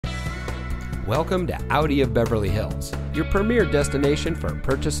Welcome to Audi of Beverly Hills, your premier destination for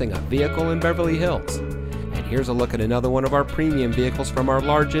purchasing a vehicle in Beverly Hills. And here's a look at another one of our premium vehicles from our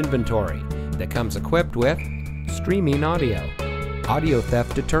large inventory that comes equipped with streaming audio, audio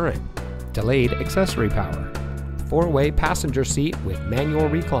theft deterrent, delayed accessory power, 4-way passenger seat with manual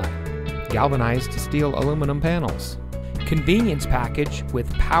recline, galvanized steel aluminum panels, convenience package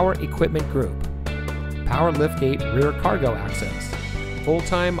with power equipment group, power liftgate rear cargo access,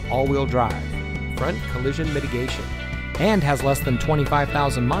 full-time all-wheel drive, front collision mitigation, and has less than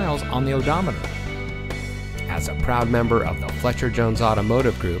 25,000 miles on the odometer. As a proud member of the Fletcher Jones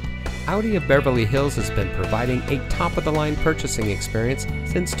Automotive Group, Audi of Beverly Hills has been providing a top-of-the-line purchasing experience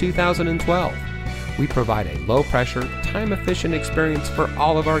since 2012. We provide a low-pressure, time-efficient experience for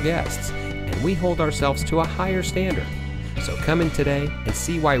all of our guests, and we hold ourselves to a higher standard. So come in today and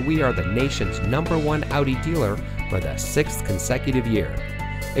see why we are the nation's #1 Audi dealer for the 6th consecutive year.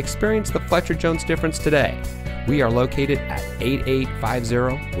 Experience the Fletcher Jones difference today. We are located at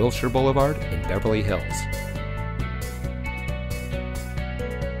 8850 Wilshire Boulevard in Beverly Hills.